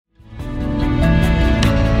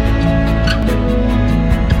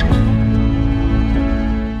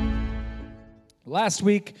Last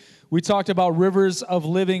week, we talked about rivers of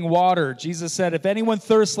living water. Jesus said, if anyone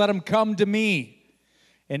thirsts, let him come to me.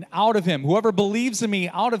 And out of him, whoever believes in me,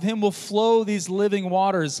 out of him will flow these living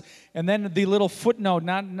waters. And then the little footnote,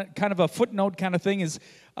 not kind of a footnote kind of thing, is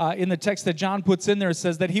in the text that John puts in there. It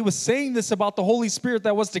says that he was saying this about the Holy Spirit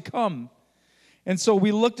that was to come. And so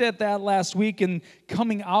we looked at that last week, and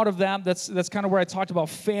coming out of that, that's kind of where I talked about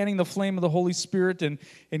fanning the flame of the Holy Spirit and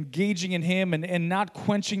engaging in Him and not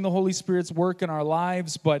quenching the Holy Spirit's work in our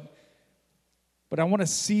lives. But I want to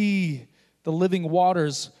see the living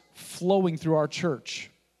waters flowing through our church.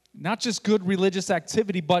 Not just good religious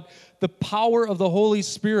activity, but the power of the Holy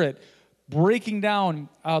Spirit breaking down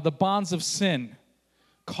the bonds of sin,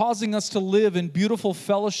 causing us to live in beautiful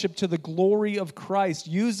fellowship to the glory of Christ,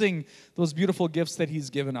 using those beautiful gifts that He's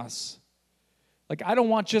given us. Like, I don't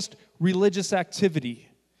want just religious activity,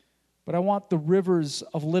 but I want the rivers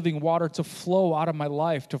of living water to flow out of my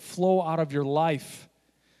life, to flow out of your life,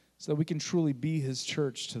 so that we can truly be His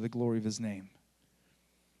church to the glory of His name.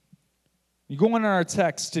 You go on in our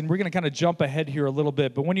text, and we're going to kind of jump ahead here a little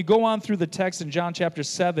bit, but when you go on through the text in John chapter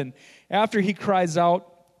 7, after He cries out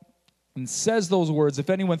and says those words, if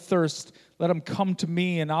anyone thirsts, let him come to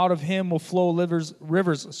me, and out of him will flow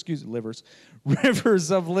rivers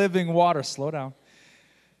of living water. Slow down.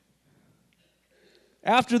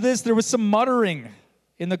 After this, there was some muttering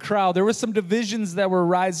in the crowd. There were some divisions that were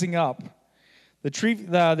rising up. The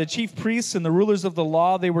chief priests and the rulers of the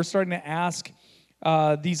law, they were starting to ask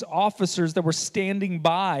these officers that were standing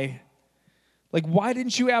by, like, why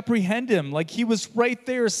didn't you apprehend him? Like, he was right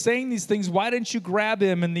there saying these things. Why didn't you grab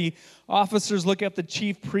him? And the officers look at the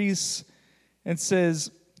chief priests and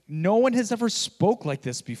says, no one has ever spoke like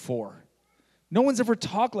this before. No one's ever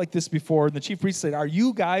talked like this before. And the chief priest said, are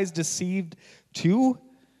you guys deceived too?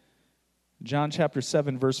 John chapter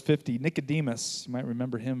 7, verse 50, Nicodemus, you might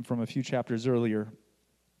remember him from a few chapters earlier.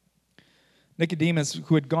 Nicodemus,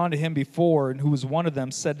 who had gone to him before and who was one of them,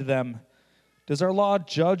 said to them, does our law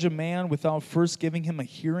judge a man without first giving him a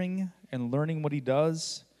hearing and learning what he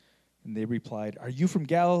does? And they replied, are you from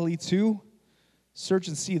Galilee too? Search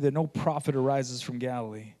and see that no prophet arises from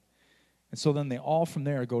Galilee. And so then they all from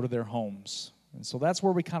there go to their homes. And so that's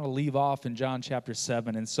where we kind of leave off in John chapter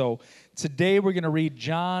 7. And so today we're going to read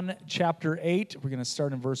John chapter 8. We're going to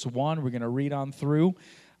start in verse 1. We're going to read on through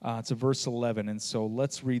to verse 11. And so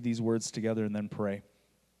let's read these words together and then pray.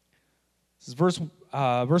 This is verse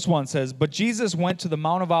 1 says, but Jesus went to the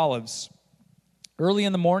Mount of Olives. Early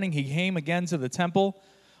in the morning he came again to the temple.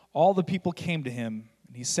 All the people came to him,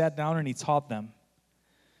 and he sat down and he taught them.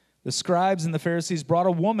 The scribes and the Pharisees brought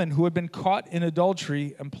a woman who had been caught in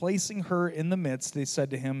adultery, and placing her in the midst, they said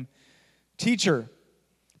to him, teacher,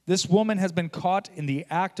 this woman has been caught in the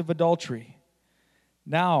act of adultery.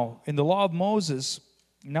 Now in the law, Moses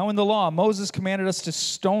commanded us to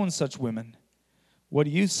stone such women. What do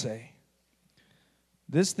you say?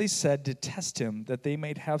 This they said to test him, that they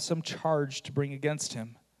might have some charge to bring against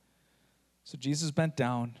him. So Jesus bent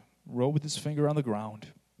down, wrote with his finger on the ground.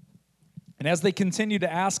 And as they continued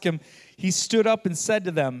to ask him, he stood up and said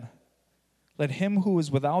to them, let him who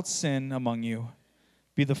is without sin among you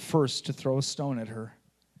be the first to throw a stone at her.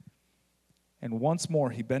 And once more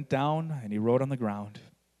he bent down and he wrote on the ground.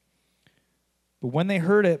 But when they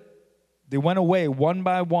heard it, they went away one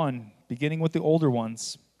by one, beginning with the older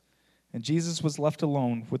ones. And Jesus was left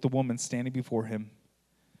alone with the woman standing before him.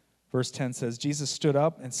 Verse 10 says, Jesus stood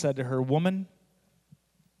up and said to her, woman,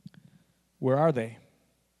 where are they?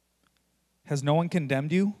 Has no one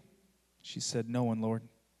condemned you? She said, no one, Lord.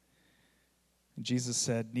 And Jesus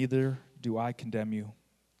said, neither do I condemn you.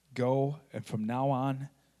 Go, and from now on,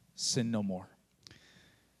 sin no more.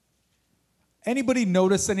 Anybody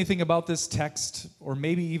notice anything about this text, or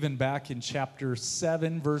maybe even back in chapter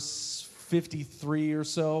 7, verse 53 or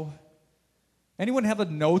so? Anyone have a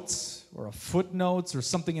note or a footnote or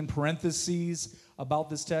something in parentheses about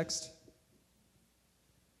this text?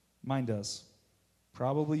 Mine does.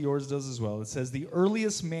 Probably yours does as well. It says the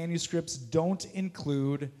earliest manuscripts don't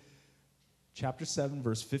include chapter 7,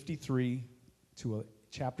 verse 53 to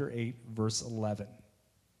chapter 8, verse 11.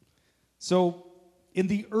 So in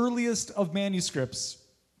the earliest of manuscripts,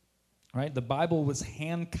 right, the Bible was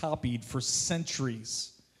hand-copied for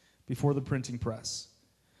centuries before the printing press.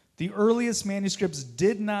 The earliest manuscripts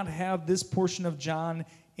did not have this portion of John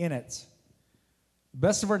in it.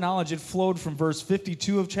 Best of our knowledge, it flowed from verse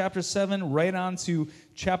 52 of chapter 7 right on to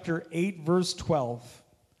chapter 8, verse 12.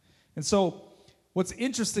 And so what's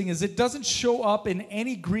interesting is it doesn't show up in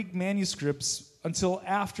any Greek manuscripts until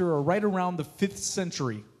after or right around the 5th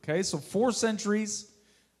century. Okay, so 4 centuries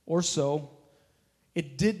or so,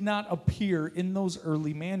 it did not appear in those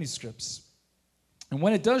early manuscripts. And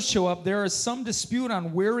when it does show up, there is some dispute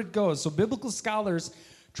on where it goes. So biblical scholars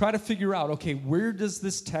try to figure out, okay, where does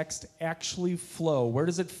this text actually flow? Where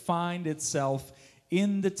does it find itself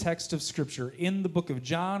in the text of Scripture, in the book of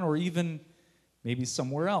John, or even maybe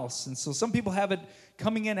somewhere else? And so some people have it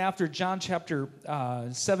coming in after John chapter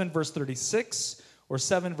 7, verse 36, or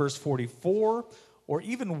 7, verse 44, or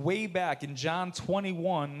even way back in John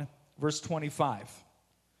 21, verse 25.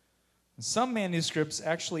 Some manuscripts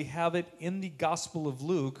actually have it in the Gospel of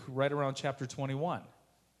Luke right around chapter 21.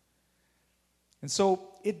 And so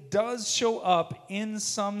it does show up in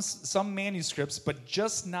some manuscripts, but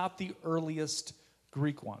just not the earliest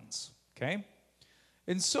Greek ones, okay?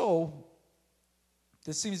 And so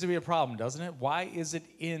this seems to be a problem, doesn't it? Why is it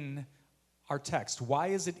in our text? Why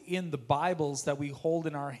is it in the Bibles that we hold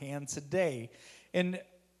in our hand today? And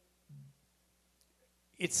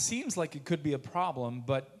it seems like it could be a problem,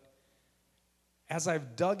 but as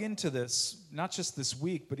I've dug into this, not just this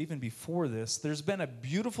week, but even before this, there's been a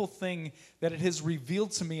beautiful thing that it has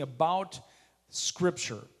revealed to me about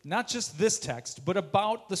Scripture. Not just this text, but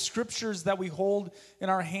about the Scriptures that we hold in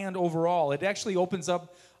our hand overall. It actually opens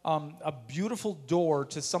up a beautiful door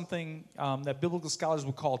to something that biblical scholars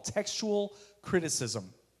would call textual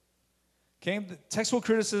criticism. Okay, the textual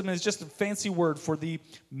criticism is just a fancy word for the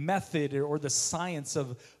method or the science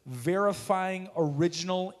of verifying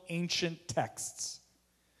original ancient texts.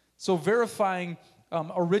 So verifying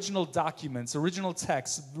original documents, original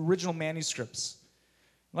texts, original manuscripts.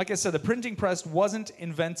 Like I said, the printing press wasn't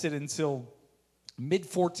invented until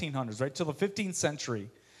mid-1400s, right, till the 15th century.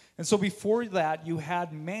 And so before that, you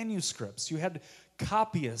had manuscripts. You had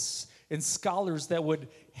copyists and scholars that would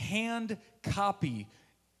hand copy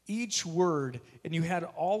each word, and you had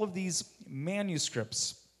all of these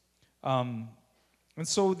manuscripts. And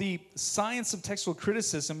so the science of textual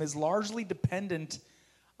criticism is largely dependent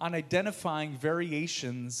on identifying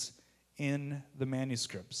variations in the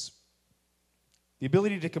manuscripts. The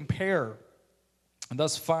ability to compare and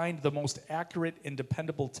thus find the most accurate and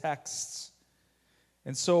dependable texts.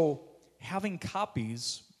 And so having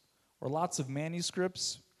copies or lots of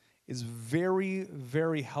manuscripts is very,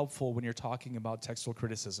 very helpful when you're talking about textual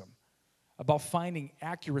criticism, about finding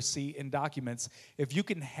accuracy in documents. If you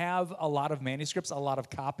can have a lot of manuscripts, a lot of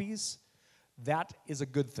copies, that is a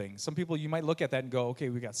good thing. Some people, you might look at that and go, okay,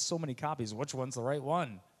 we got so many copies, which one's the right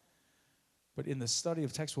one? But in the study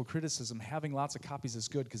of textual criticism, having lots of copies is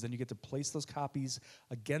good because then you get to place those copies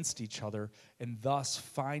against each other and thus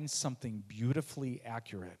find something beautifully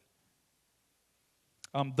accurate.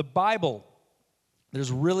 The Bible,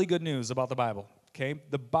 there's really good news about the Bible, okay?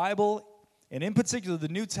 The Bible, and in particular the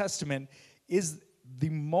New Testament, is the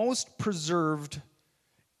most preserved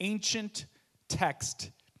ancient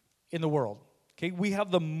text in the world, okay? We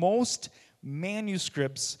have the most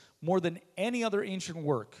manuscripts more than any other ancient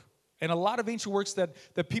work. And a lot of ancient works that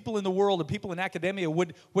people in the world and people in academia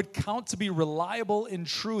would count to be reliable and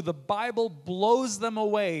true, the Bible blows them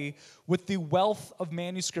away with the wealth of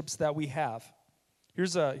manuscripts that we have.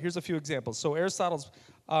 Here's a few examples. So Aristotle's,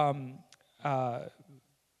 well,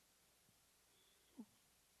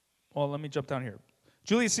 let me jump down here.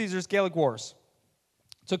 Julius Caesar's Gallic Wars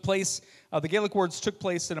took place, the Gallic Wars took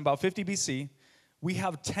place in about 50 BC. We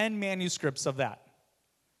have 10 manuscripts of that.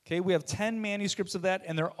 Okay, we have 10 manuscripts of that,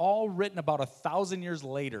 and they're all written about 1,000 years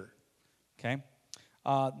later. Okay,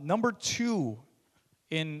 number 2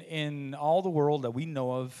 in all the world that we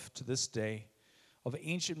know of to this day of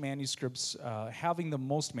ancient manuscripts, having the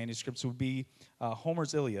most manuscripts would be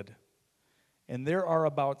Homer's Iliad. And there are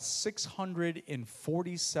about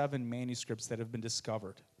 647 manuscripts that have been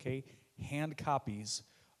discovered, okay? Hand copies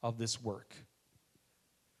of this work.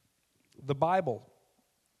 The Bible.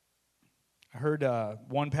 I heard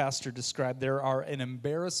one pastor describe there are an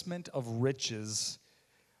embarrassment of riches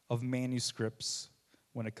of manuscripts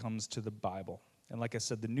when it comes to the Bible. And like I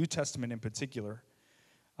said, the New Testament in particular,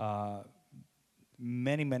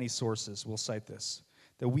 many sources will cite this,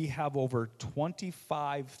 that we have over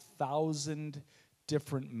 25,000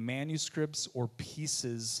 different manuscripts or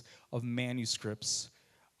pieces of manuscripts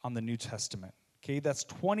on the New Testament. Okay, that's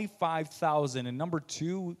 25,000. And number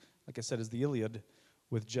 2, like I said, is the Iliad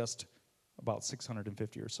with just about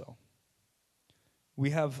 650 or so. We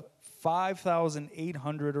have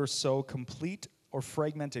 5,800 or so complete or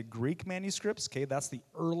fragmented Greek manuscripts. Okay, that's the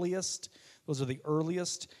earliest. Those are the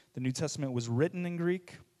earliest. The New Testament was written in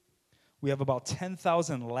Greek. We have about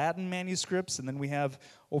 10,000 Latin manuscripts, and then we have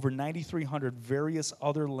over 9,300 various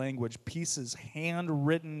other language pieces,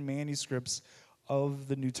 handwritten manuscripts of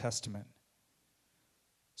the New Testament.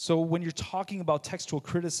 So when you're talking about textual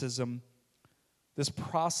criticism, this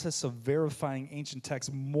process of verifying ancient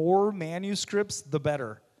texts. More manuscripts, the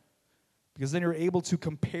better. Because then you're able to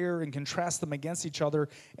compare and contrast them against each other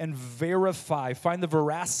and verify, find the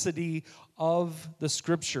veracity of the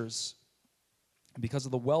Scriptures. And because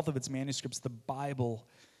of the wealth of its manuscripts, the Bible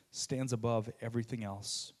stands above everything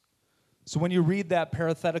else. So when you read that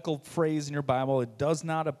parenthetical phrase in your Bible, it does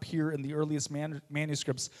not appear in the earliest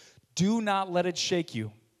manuscripts. Do not let it shake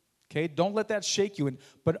you. Okay? Don't let that shake you,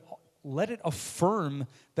 but let it affirm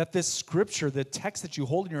that this Scripture, the text that you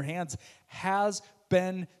hold in your hands, has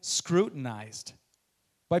been scrutinized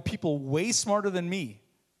by people way smarter than me,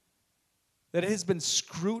 that it has been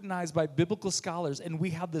scrutinized by biblical scholars, and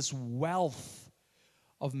we have this wealth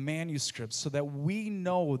of manuscripts so that we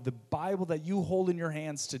know the Bible that you hold in your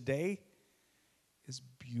hands today is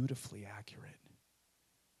beautifully accurate,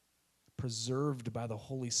 preserved by the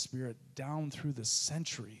Holy Spirit down through the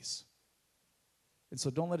centuries. And so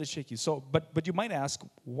don't let it shake you. So, but you might ask,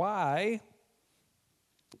 why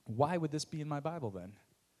would this be in my Bible then?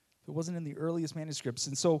 If it wasn't in the earliest manuscripts.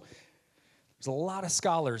 And so there's a lot of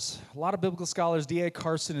scholars, a lot of biblical scholars. D.A.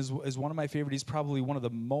 Carson is one of my favorite. He's probably one of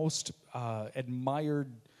the most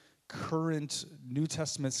admired current New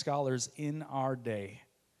Testament scholars in our day.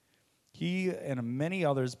 He and many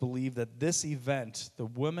others believe that this event, the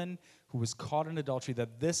woman who was caught in adultery,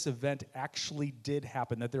 that this event actually did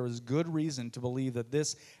happen, that there was good reason to believe that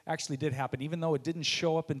this actually did happen, even though it didn't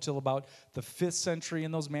show up until about the 5th century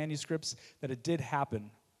in those manuscripts, that it did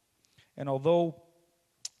happen. And although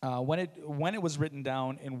when it was written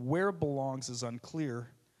down and where it belongs is unclear,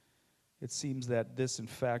 it seems that this, in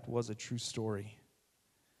fact, was a true story.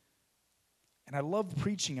 And I love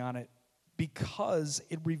preaching on it because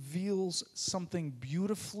it reveals something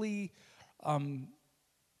beautifully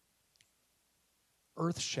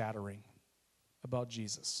earth-shattering about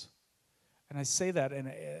Jesus. And I say that, and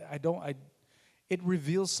it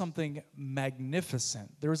reveals something magnificent.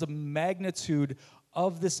 There's a magnitude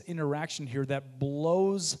of this interaction here that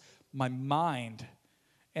blows my mind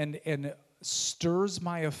and stirs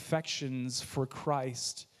my affections for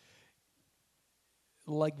Christ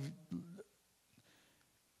like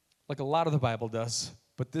a lot of the Bible does,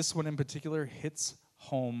 but this one in particular hits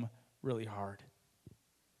home really hard.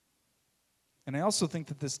 And I also think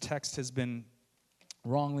that this text has been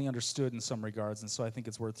wrongly understood in some regards, and so I think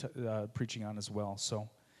it's worth preaching on as well. So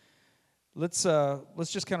let's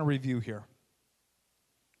just kind of review here.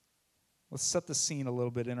 Let's set the scene a little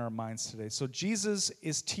bit in our minds today. So Jesus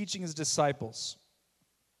is teaching his disciples.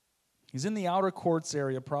 He's in the outer courts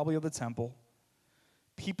area, probably of the temple.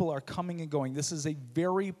 People are coming and going. This is a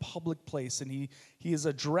very public place, and he is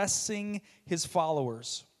addressing his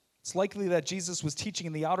followers. It's likely that Jesus was teaching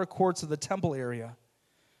in the outer courts of the temple area.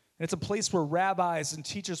 And it's a place where rabbis and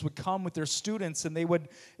teachers would come with their students, and they would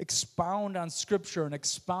expound on Scripture and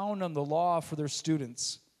expound on the law for their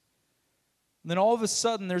students. And then all of a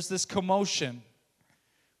sudden, there's this commotion.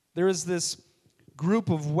 There is this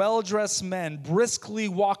group of well-dressed men briskly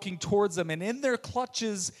walking towards them, and in their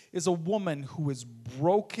clutches is a woman who is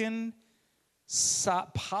broken,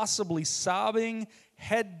 possibly sobbing,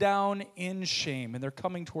 head down in shame, and they're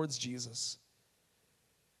coming towards Jesus.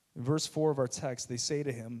 In verse 4 of our text, they say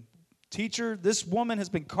to him, "Teacher, this woman has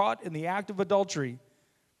been caught in the act of adultery.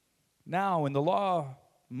 Now, in the law,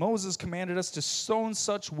 Moses commanded us to stone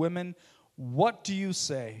such women. What do you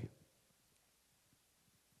say?"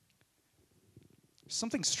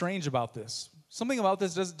 Something strange about this. Something about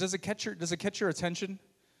this, does it catch your attention?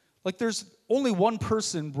 Like, there's only one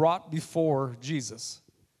person brought before Jesus.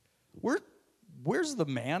 Where's the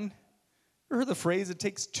man? You heard the phrase, it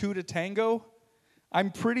takes two to tango?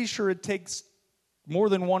 I'm pretty sure it takes more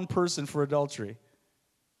than one person for adultery.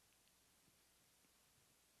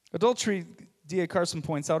 Adultery, D.A. Carson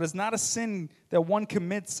points out, is not a sin that one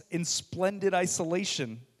commits in splendid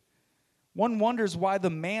isolation. One wonders why the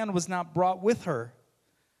man was not brought with her.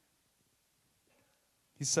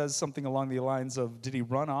 He says something along the lines of, did he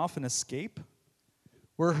run off and escape?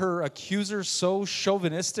 Were her accusers so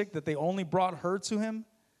chauvinistic that they only brought her to him?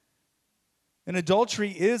 And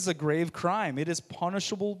adultery is a grave crime. It is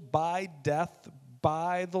punishable by death,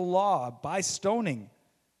 by the law, by stoning.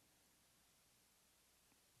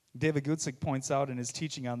 David Guzik points out in his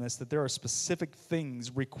teaching on this that there are specific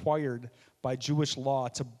things required by Jewish law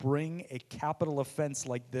to bring a capital offense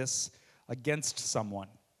like this against someone.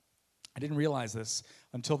 I didn't realize this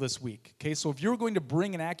until this week. Okay, so if you were going to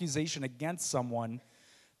bring an accusation against someone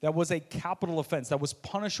that was a capital offense, that was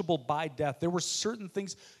punishable by death, there were certain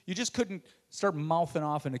things, you just couldn't start mouthing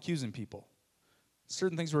off and accusing people.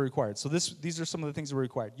 Certain things were required. So these are some of the things that were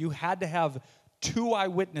required. You had to have 2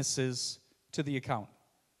 eyewitnesses to the account.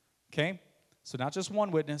 Okay? So not just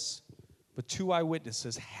one witness, but 2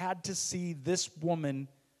 eyewitnesses had to see this woman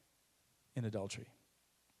in adultery.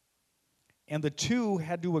 And the 2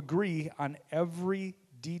 had to agree on every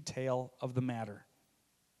detail of the matter.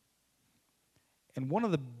 And one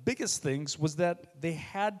of the biggest things was that they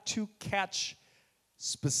had to catch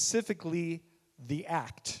specifically the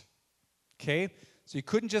act. Okay? So you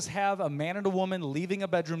couldn't just have a man and a woman leaving a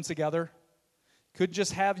bedroom together. Couldn't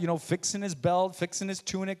just have, fixing his belt, fixing his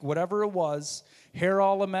tunic, whatever it was, hair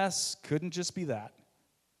all a mess. Couldn't just be that.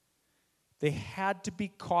 They had to be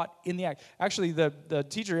caught in the act. Actually, the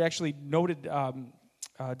teacher actually noted,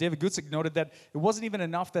 David Guzik noted that it wasn't even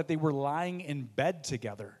enough that they were lying in bed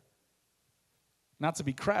together. Not to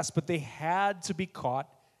be crass, but they had to be caught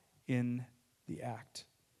in the act.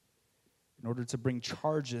 In order to bring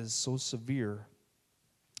charges so severe,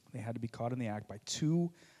 they had to be caught in the act by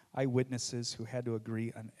 2 eyewitnesses who had to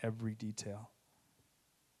agree on every detail.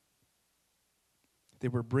 They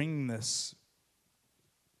were bringing this,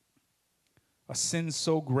 a sin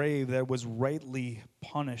so grave that it was rightly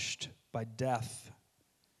punished by death.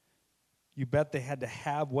 You bet they had to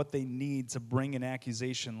have what they need to bring an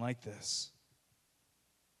accusation like this.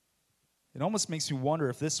 It almost makes me wonder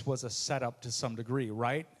if this was a setup to some degree,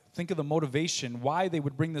 right? Think of the motivation, why they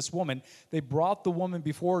would bring this woman. They brought the woman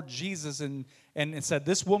before Jesus and said,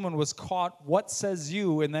 this woman was caught. What says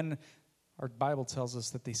you? And then our Bible tells us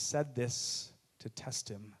that they said this to test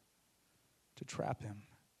him, to trap him.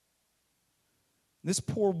 This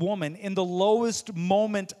poor woman, in the lowest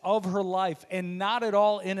moment of her life, and not at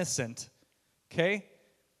all innocent, okay?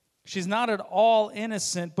 She's not at all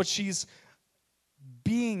innocent, but she's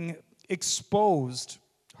being exposed.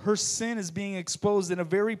 Her sin is being exposed in a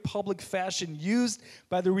very public fashion, used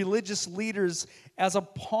by the religious leaders as a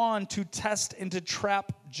pawn to test and to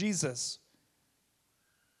trap Jesus.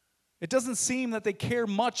 It doesn't seem that they care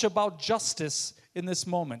much about justice in this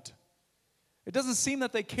moment. It doesn't seem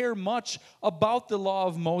that they care much about the law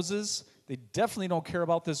of Moses. They definitely don't care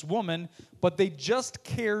about this woman, but they just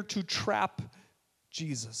care to trap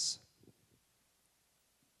Jesus.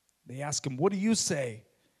 They ask him, what do you say?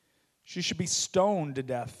 She should be stoned to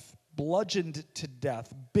death, bludgeoned to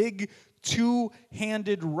death, big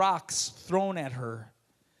 2-handed rocks thrown at her.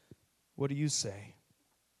 What do you say?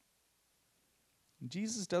 And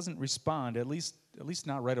Jesus doesn't respond, at least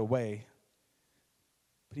not right away.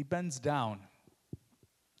 But he bends down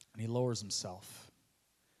and he lowers himself.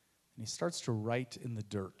 And he starts to write in the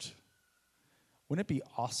dirt. Wouldn't it be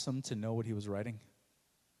awesome to know what he was writing?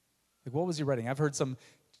 Like, what was he writing? I've heard some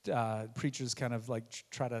preachers kind of like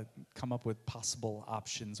try to come up with possible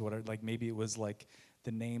options. Like maybe it was like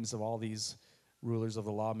the names of all these rulers of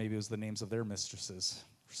the law. Maybe it was the names of their mistresses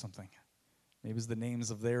or something. Maybe it was the names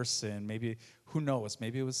of their sin. Maybe, who knows?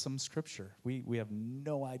 Maybe it was some scripture. We have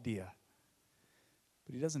no idea.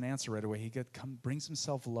 But he doesn't answer right away. He brings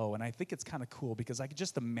himself low. And I think it's kind of cool because I could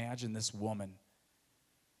just imagine this woman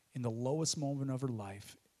in the lowest moment of her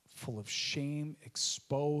life, full of shame,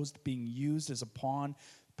 exposed, being used as a pawn,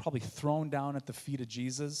 probably thrown down at the feet of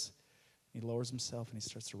Jesus. He lowers himself and he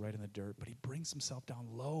starts to write in the dirt, but he brings himself down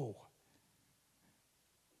low.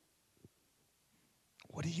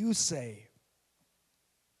 What do you say?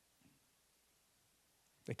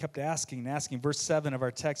 They kept asking and asking. Verse 7 of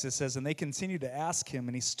our text, it says, and they continued to ask him,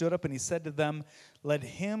 and he stood up and he said to them, let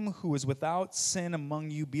him who is without sin among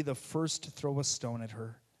you be the first to throw a stone at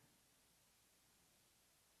her.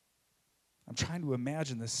 I'm trying to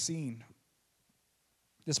imagine this scene.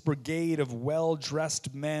 This brigade of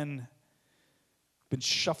well-dressed men been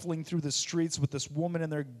shuffling through the streets with this woman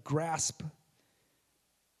in their grasp.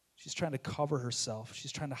 She's trying to cover herself.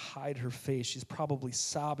 She's trying to hide her face. She's probably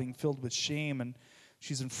sobbing, filled with shame, and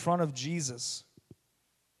she's in front of Jesus.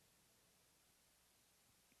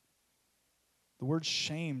 The word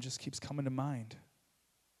shame just keeps coming to mind.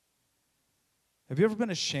 Have you ever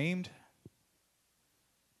been ashamed?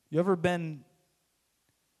 You ever been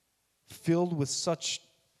filled with such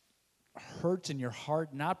hurt in your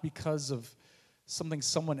heart, not because of something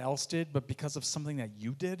someone else did, but because of something that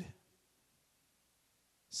you did?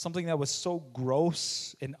 Something that was so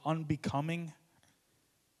gross and unbecoming.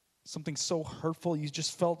 Something so hurtful. You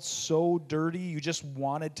just felt so dirty. You just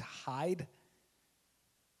wanted to hide.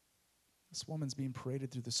 This woman's being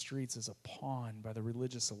paraded through the streets as a pawn by the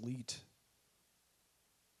religious elite.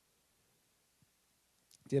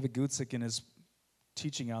 David Guzik, in his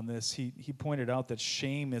teaching on this, he pointed out that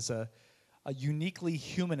shame is a uniquely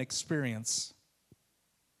human experience.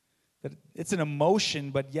 That it's an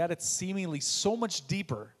emotion, but yet it's seemingly so much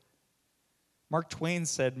deeper. Mark Twain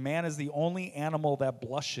said, man is the only animal that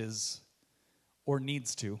blushes or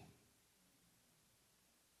needs to.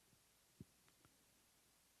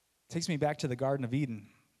 Takes me back to the Garden of Eden.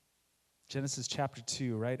 Genesis chapter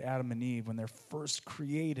 2, right? Adam and Eve, when they're first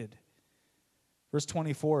created. Verse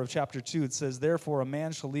 24 of chapter 2, it says, "Therefore a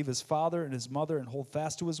man shall leave his father and his mother and hold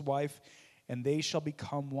fast to his wife, and they shall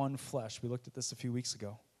become one flesh." We looked at this a few weeks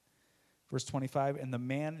ago. Verse 25, "And the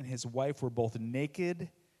man and his wife were both naked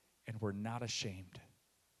and were not ashamed."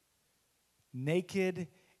 Naked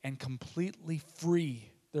and completely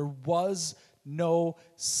free. There was no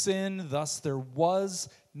sin, thus there was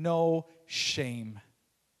no shame.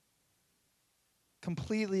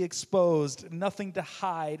 Completely exposed, nothing to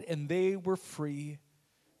hide, and they were free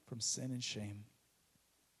from sin and shame.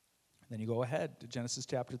 And then you go ahead to Genesis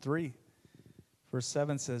chapter 3. Verse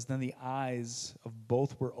 7 says, "Then the eyes of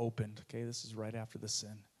both were opened." Okay, this is right after the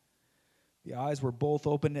sin. "The eyes were both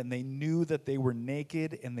opened, and they knew that they were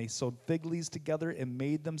naked, and they sewed fig leaves together and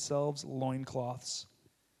made themselves loincloths.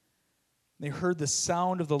 They heard the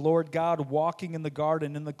sound of the Lord God walking in the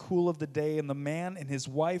garden in the cool of the day, and the man and his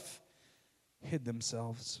wife hid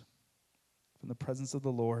themselves from the presence of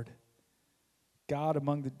the Lord God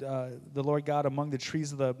among the Lord God among the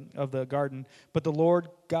trees of the garden. But the Lord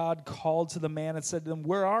God called to the man and said to them,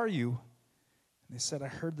 'Where are you?' And they said, 'I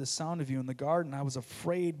heard the sound of you in the garden. I was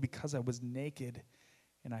afraid because I was naked,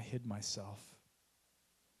 and I hid myself.'"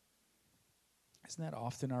 Isn't that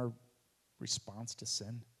often our response to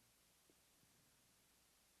sin?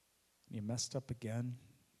 You messed up again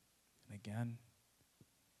and again,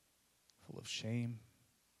 full of shame,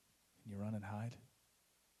 and you run and hide.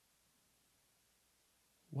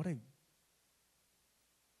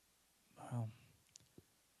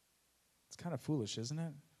 It's kind of foolish, isn't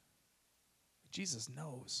it? Jesus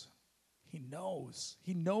knows. He knows.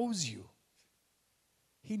 He knows you.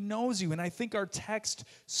 He knows you, and I think our text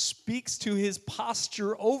speaks to his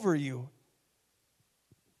posture over you.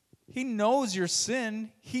 He knows your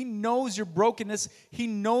sin. He knows your brokenness. He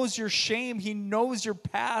knows your shame. He knows your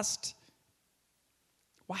past.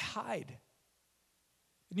 Why hide?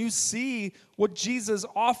 And you see what Jesus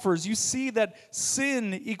offers. You see that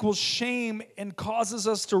sin equals shame and causes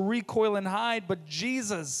us to recoil and hide. But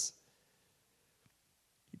Jesus,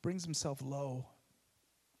 he brings himself low,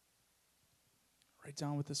 right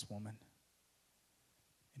down with this woman.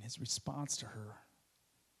 And his response to her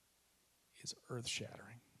is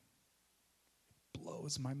earth-shattering. It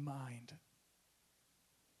blows my mind.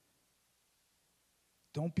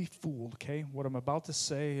 Don't be fooled, okay? What I'm about to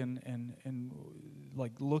say and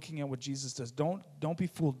like looking at what Jesus does, don't be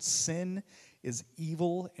fooled. Sin is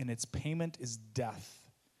evil and its payment is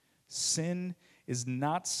death. Sin is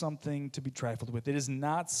not something to be trifled with. It is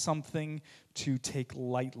not something to take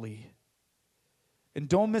lightly. And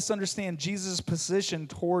don't misunderstand Jesus' position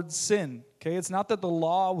towards sin, okay? It's not that the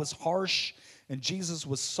law was harsh and Jesus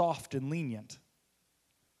was soft and lenient.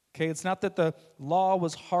 Okay, it's not that the law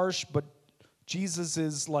was harsh, but Jesus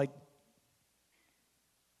is like,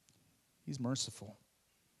 he's merciful.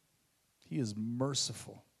 He is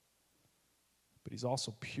merciful. But he's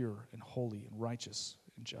also pure and holy and righteous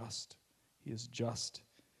and just. He is just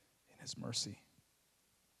in his mercy.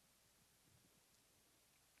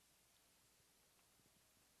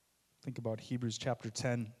 Think about Hebrews chapter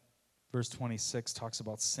 10, verse 26 talks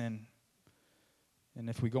about sin. And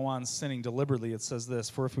if we go on sinning deliberately, it says this: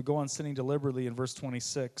 "For if we go on sinning deliberately," in verse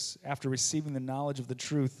 26, "after receiving the knowledge of the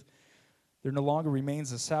truth, there no longer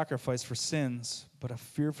remains a sacrifice for sins, but a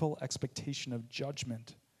fearful expectation of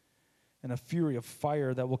judgment and a fury of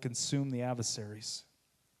fire that will consume the adversaries."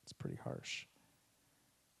 It's pretty harsh.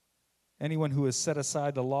 "Anyone who has set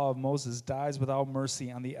aside the law of Moses dies without mercy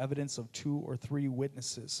on the evidence of 2 or 3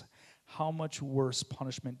 witnesses. How much worse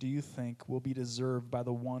punishment do you think will be deserved by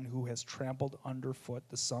the one who has trampled underfoot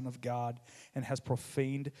the Son of God and has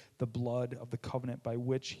profaned the blood of the covenant by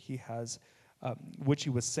which he was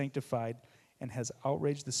sanctified and has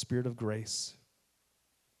outraged the Spirit of grace?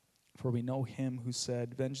 For we know him who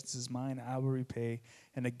said, 'Vengeance is mine, I will repay,'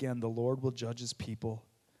 and again, the Lord will judge his people.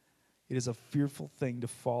 It is a fearful thing to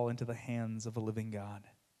fall into the hands of a living God."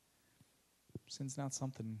 Sin is not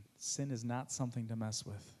something to mess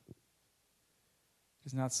with. It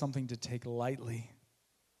is not something to take lightly.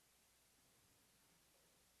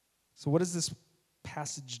 So what does this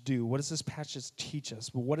passage do? What does this passage teach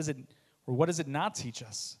us? Well, what does it not teach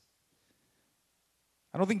us?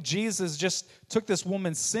 I don't think Jesus just took this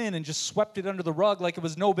woman's sin and just swept it under the rug like it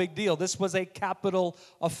was no big deal. This was a capital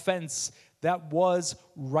offense that was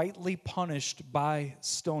rightly punished by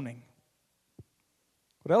stoning.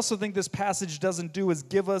 What I also think this passage doesn't do is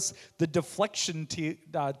give us the deflection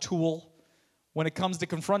tool when it comes to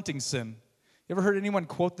confronting sin. You ever heard anyone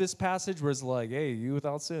quote this passage where it's like, "Hey, you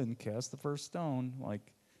without sin, cast the first stone"?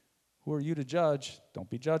 Like, Who are you to judge? Don't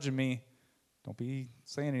be judging me. Don't be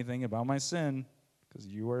saying anything about my sin, because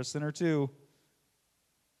you are a sinner too.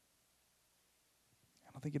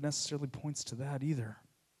 I don't think it necessarily points to that either.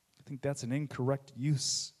 I think that's an incorrect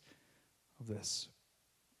use of this.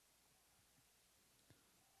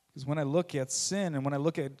 Because when I look at sin and when I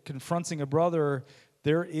look at confronting a brother,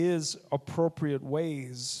 there is appropriate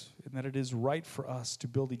ways in that it is right for us to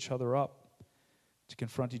build each other up, to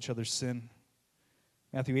confront each other's sin.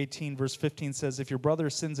 Matthew 18, verse 15 says, if your brother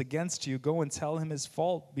sins against you, go and tell him his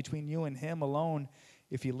fault between you and him alone.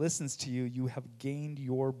 If he listens to you, you have gained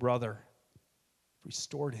your brother,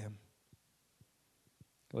 restored him.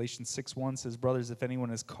 Galatians 6:1 says, brothers, if anyone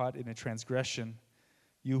is caught in a transgression,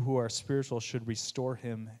 you who are spiritual should restore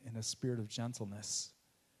him in a spirit of gentleness.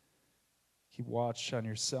 Keep watch on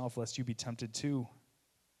yourself, lest you be tempted too.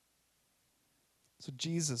 So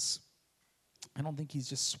Jesus, I don't think he's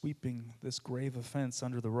just sweeping this grave offense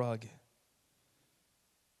under the rug.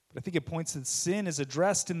 But I think it points that sin is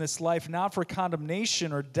addressed in this life not for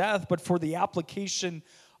condemnation or death, but for the application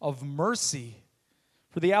of mercy.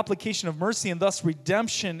 For the application of mercy and thus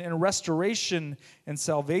redemption and restoration and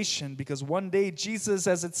salvation. Because one day Jesus,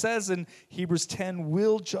 as it says in Hebrews 10,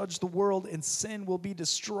 will judge the world and sin will be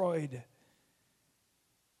destroyed.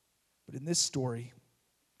 But in this story,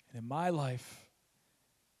 and in my life,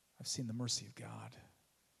 I've seen the mercy of God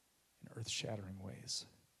in earth-shattering ways.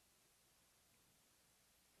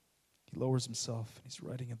 He lowers himself and he's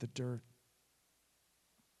writing in the dirt.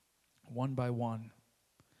 One by one,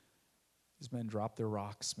 these men drop their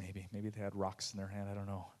rocks, maybe. Maybe they had rocks in their hand, I don't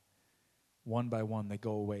know. One by one, they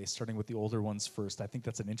go away, starting with the older ones first. I think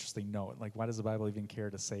that's an interesting note. Like, why does the Bible even care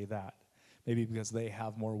to say that? Maybe because they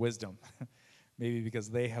have more wisdom. Maybe because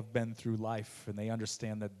they have been through life and they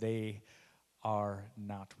understand that they are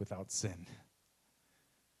not without sin.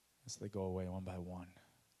 So they go away one by one.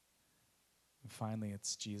 And finally,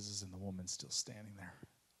 it's Jesus and the woman still standing there.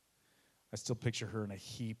 I still picture her in a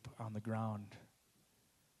heap on the ground.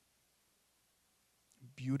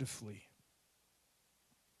 Beautifully,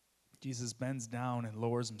 Jesus bends down and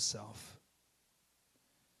lowers himself.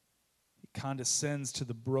 He condescends to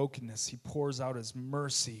the brokenness. He pours out his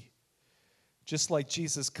mercy. Just like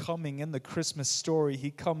Jesus coming in the Christmas story,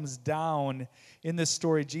 he comes down. In this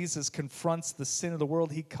story, Jesus confronts the sin of the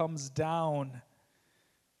world. He comes down.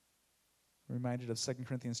 I'm reminded of 2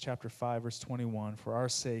 Corinthians chapter 5, verse 21. For our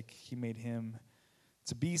sake, he made him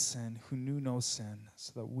to be sin who knew no sin,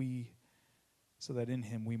 so that in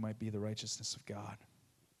him we might be the righteousness of God.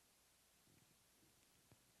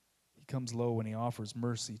 He comes low and he offers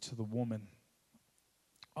mercy to the woman.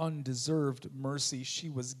 Undeserved mercy. She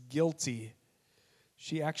was guilty.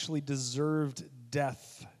 She actually deserved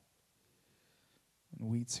death. And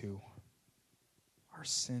we too. Our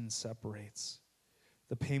sin separates.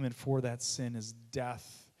 The payment for that sin is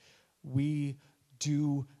death. We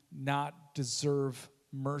do not deserve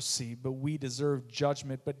mercy, but we deserve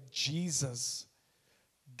judgment. But Jesus,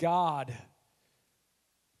 God,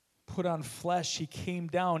 put on flesh. He came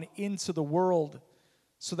down into the world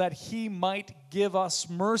so that he might give us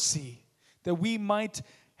mercy, that we might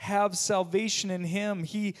have salvation in him.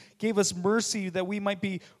 He gave us mercy that we might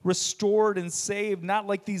be restored and saved, not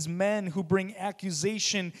like these men who bring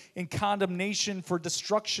accusation and condemnation for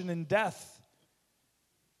destruction and death.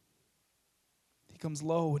 He comes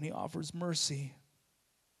low and he offers mercy.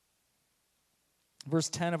 Verse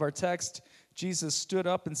 10 of our text, Jesus stood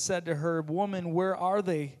up and said to her, "Woman, where are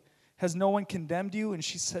they? Has no one condemned you?" And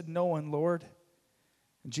she said, "No one, Lord."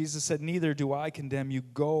 And Jesus said, "Neither do I condemn you.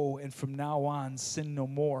 Go, and from now on sin no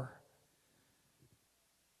more."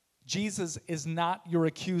 Jesus is not your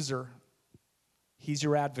accuser. He's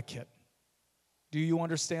your advocate. Do you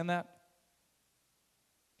understand that?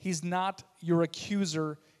 He's not your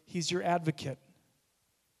accuser. He's your advocate.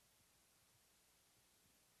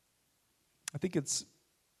 I think it's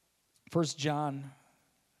 1 John.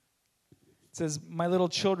 It says, "My little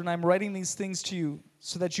children, I'm writing these things to you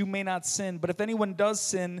so that you may not sin. But if anyone does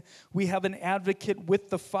sin, we have an advocate with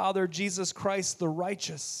the Father, Jesus Christ, the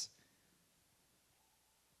righteous.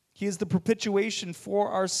 He is the propitiation for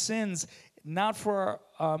our sins, not for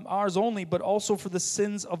ours only, but also for the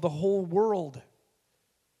sins of the whole world."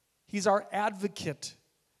 He's our advocate.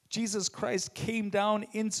 Jesus Christ came down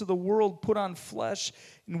into the world, put on flesh,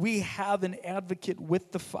 and we have an advocate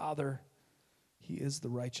with the Father. He is the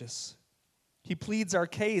righteous. He pleads our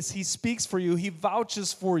case. He speaks for you. He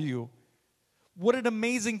vouches for you. What an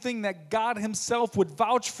amazing thing that God himself would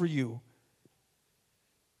vouch for you.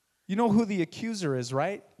 You know who the accuser is,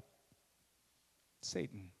 right?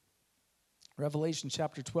 Satan. Revelation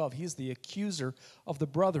chapter 12, he is the accuser of the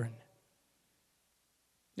brethren.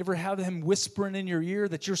 You ever have him whispering in your ear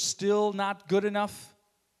that you're still not good enough?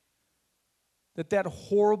 That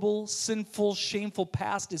horrible, sinful, shameful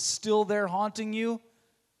past is still there haunting you?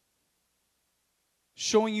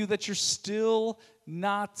 Showing you that you're still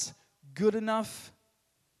not good enough?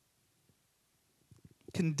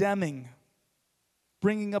 Condemning,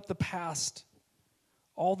 bringing up the past,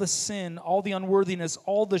 all the sin, all the unworthiness,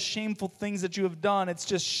 all the shameful things that you have done. It's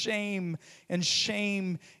just shame and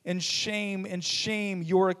shame and shame and shame.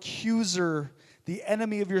 Your accuser, the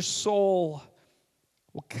enemy of your soul,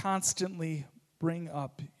 will constantly bring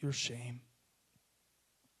up your shame.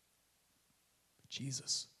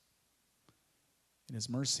 Jesus, in his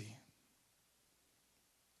mercy,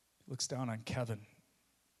 looks down on Kevin,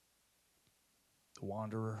 the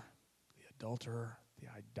wanderer, the adulterer, the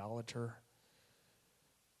idolater.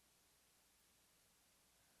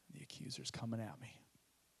 The accuser's coming at me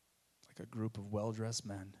like a group of well-dressed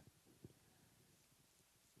men,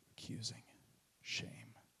 accusing. Shame,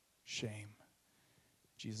 shame.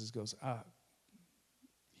 Jesus goes,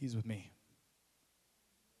 he's with me.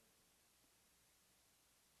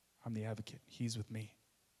 I'm the advocate. He's with me.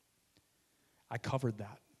 I covered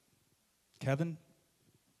that. Kevin?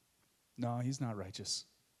 No, he's not righteous.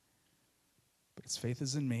 But his faith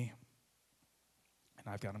is in me,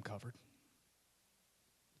 and I've got him covered.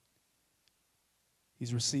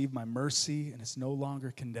 He's received my mercy and is no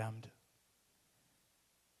longer condemned.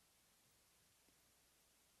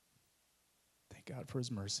 Thank God for his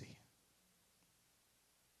mercy.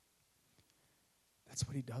 That's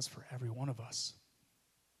what he does for every one of us.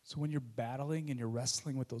 So when you're battling and you're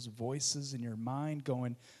wrestling with those voices in your mind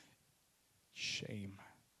going, shame,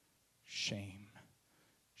 shame,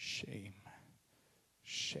 shame,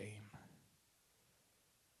 shame,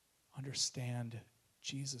 understand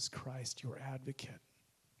Jesus Christ, your advocate,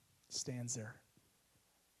 stands there.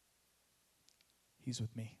 He's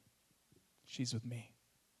with me. She's with me.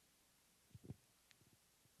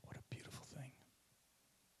 What a beautiful thing.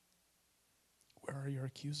 Where are your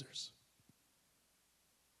accusers?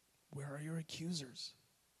 Where are your accusers?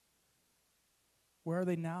 Where are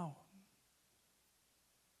they now?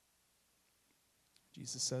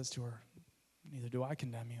 Jesus says to her, neither do I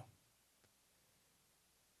condemn you.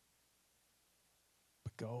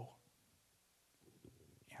 But go.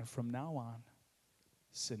 And from now on,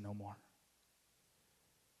 sin no more.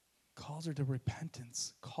 Calls her to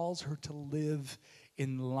repentance. Calls her to live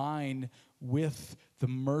in line with the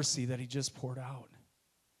mercy that he just poured out.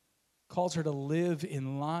 Calls her to live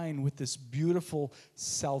in line with this beautiful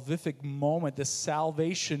salvific moment, this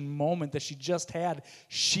salvation moment that she just had.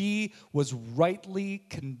 She was rightly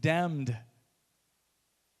condemned.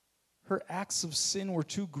 Her acts of sin were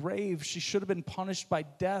too grave. She should have been punished by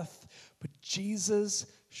death. But Jesus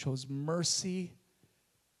shows mercy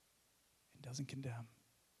and doesn't condemn.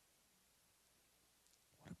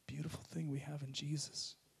 What a beautiful thing we have in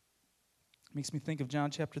Jesus. It makes me think of John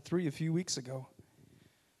chapter 3 a few weeks ago.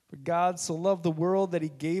 For God so loved the world that he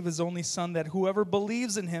gave his only Son, that whoever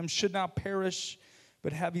believes in him should not perish,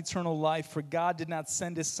 but have eternal life. For God did not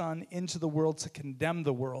send his Son into the world to condemn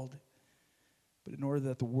the world, but in order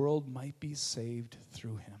that the world might be saved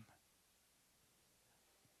through him.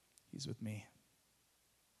 He's with me.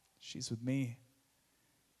 She's with me.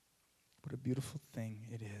 What a beautiful thing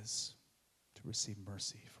it is to receive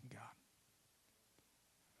mercy from God.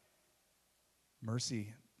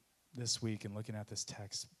 Mercy this week, and looking at this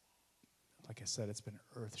text, like I said, it's been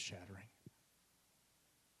earth-shattering.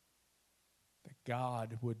 That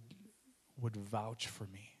God would vouch for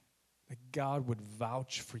me. That God would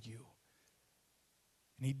vouch for you.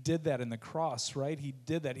 And he did that in the cross, right? He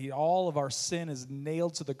did that. All of our sin is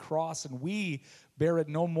nailed to the cross, and we bear it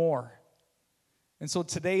no more. And so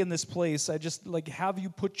today in this place, I just have you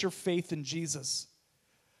put your faith in Jesus,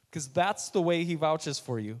 because that's the way he vouches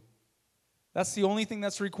for you. That's the only thing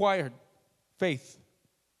that's required. Faith.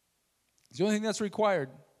 It's the only thing that's required.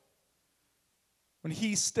 When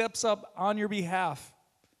he steps up on your behalf,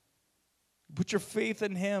 put your faith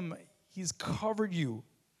in him. He's covered you.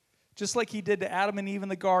 Just like he did to Adam and Eve in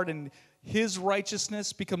the garden, his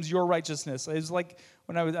righteousness becomes your righteousness. It was like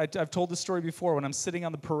when I've told this story before, when I'm sitting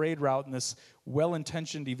on the parade route and this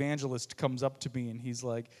well-intentioned evangelist comes up to me and he's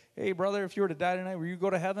like, hey, brother, if you were to die tonight, will you go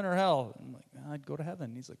to heaven or hell? I'm like, I'd go to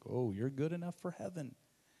heaven. He's like, oh, you're good enough for heaven.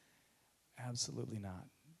 Absolutely not.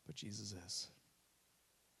 But Jesus is.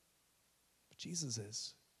 But Jesus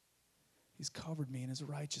is. He's covered me in his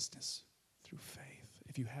righteousness through faith.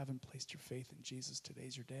 If you haven't placed your faith in Jesus,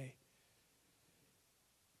 today's your day.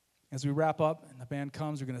 As we wrap up and the band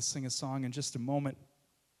comes, we're going to sing a song in just a moment.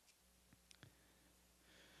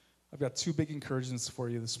 I've got two big encouragements for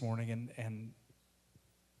you this morning, and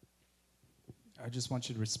I just want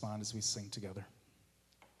you to respond as we sing together.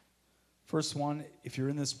 First one, if you're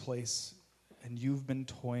in this place and you've been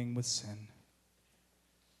toying with sin,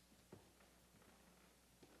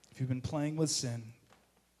 if you've been playing with sin,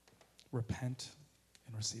 repent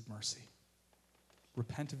and receive mercy.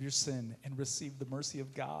 Repent of your sin and receive the mercy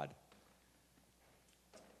of God.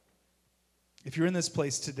 If you're in this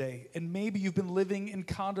place today and maybe you've been living in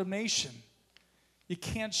condemnation, you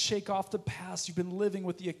can't shake off the past. You've been living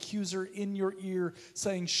with the accuser in your ear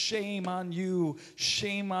saying, shame on you,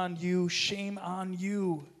 shame on you, shame on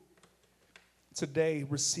you. Today,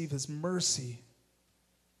 receive his mercy.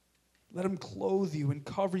 Let him clothe you and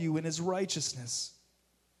cover you in his righteousness.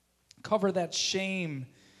 Cover that shame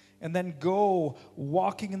and then go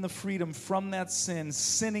walking in the freedom from that sin,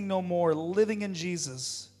 sinning no more, living in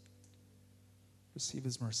Jesus. Receive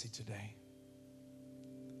his mercy today.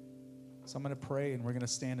 So I'm going to pray, and we're going to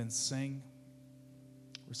stand and sing.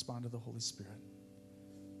 Respond to the Holy Spirit.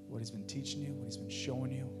 What he's been teaching you, what he's been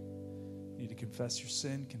showing you. You need to confess your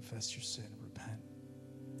sin, repent.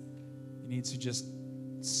 You need to just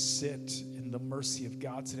sit in the mercy of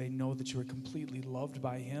God today. Know that you are completely loved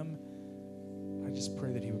by him. I just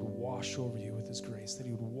pray that he would wash over you with his grace, that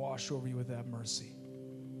he would wash over you with that mercy,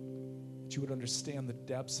 that you would understand the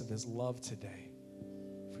depths of his love today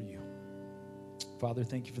for you. Father,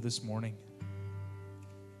 thank you for this morning.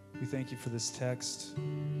 We thank you for this text.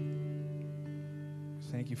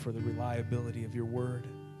 Thank you for the reliability of your word.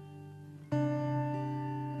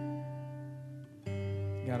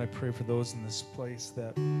 God, I pray for those in this place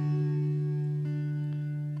that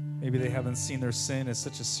maybe they haven't seen their sin as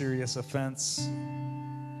such a serious offense.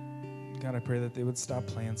 God, I pray that they would stop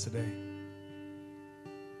playing today.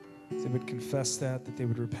 That they would confess that they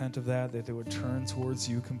would repent of that they would turn towards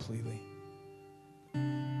you completely.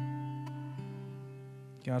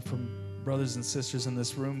 God, from brothers and sisters in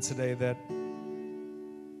this room today that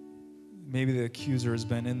maybe the accuser has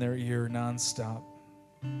been in their ear nonstop,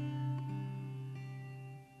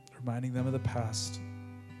 reminding them of the past.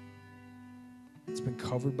 It's been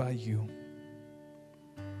covered by you.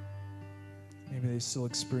 Maybe they still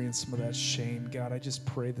experience some of that shame. God, I just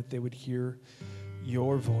pray that they would hear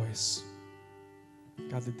your voice.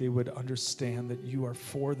 God, that they would understand that you are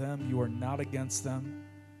for them, you are not against them.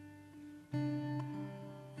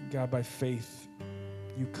 God, by faith,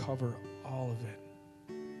 you cover all of it.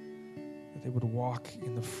 That they would walk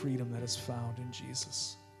in the freedom that is found in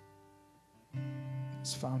Jesus.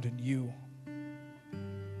 It's found in you.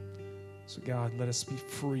 So God, let us be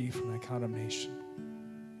free from that condemnation.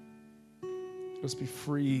 Let us be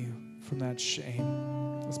free from that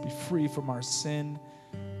shame. Let us be free from our sin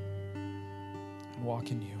and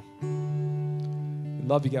walk in you. We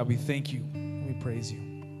love you, God. We thank you. We praise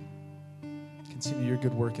you. Continue your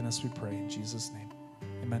good work in us, we pray. In Jesus' name,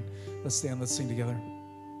 amen. Let's stand, let's sing together.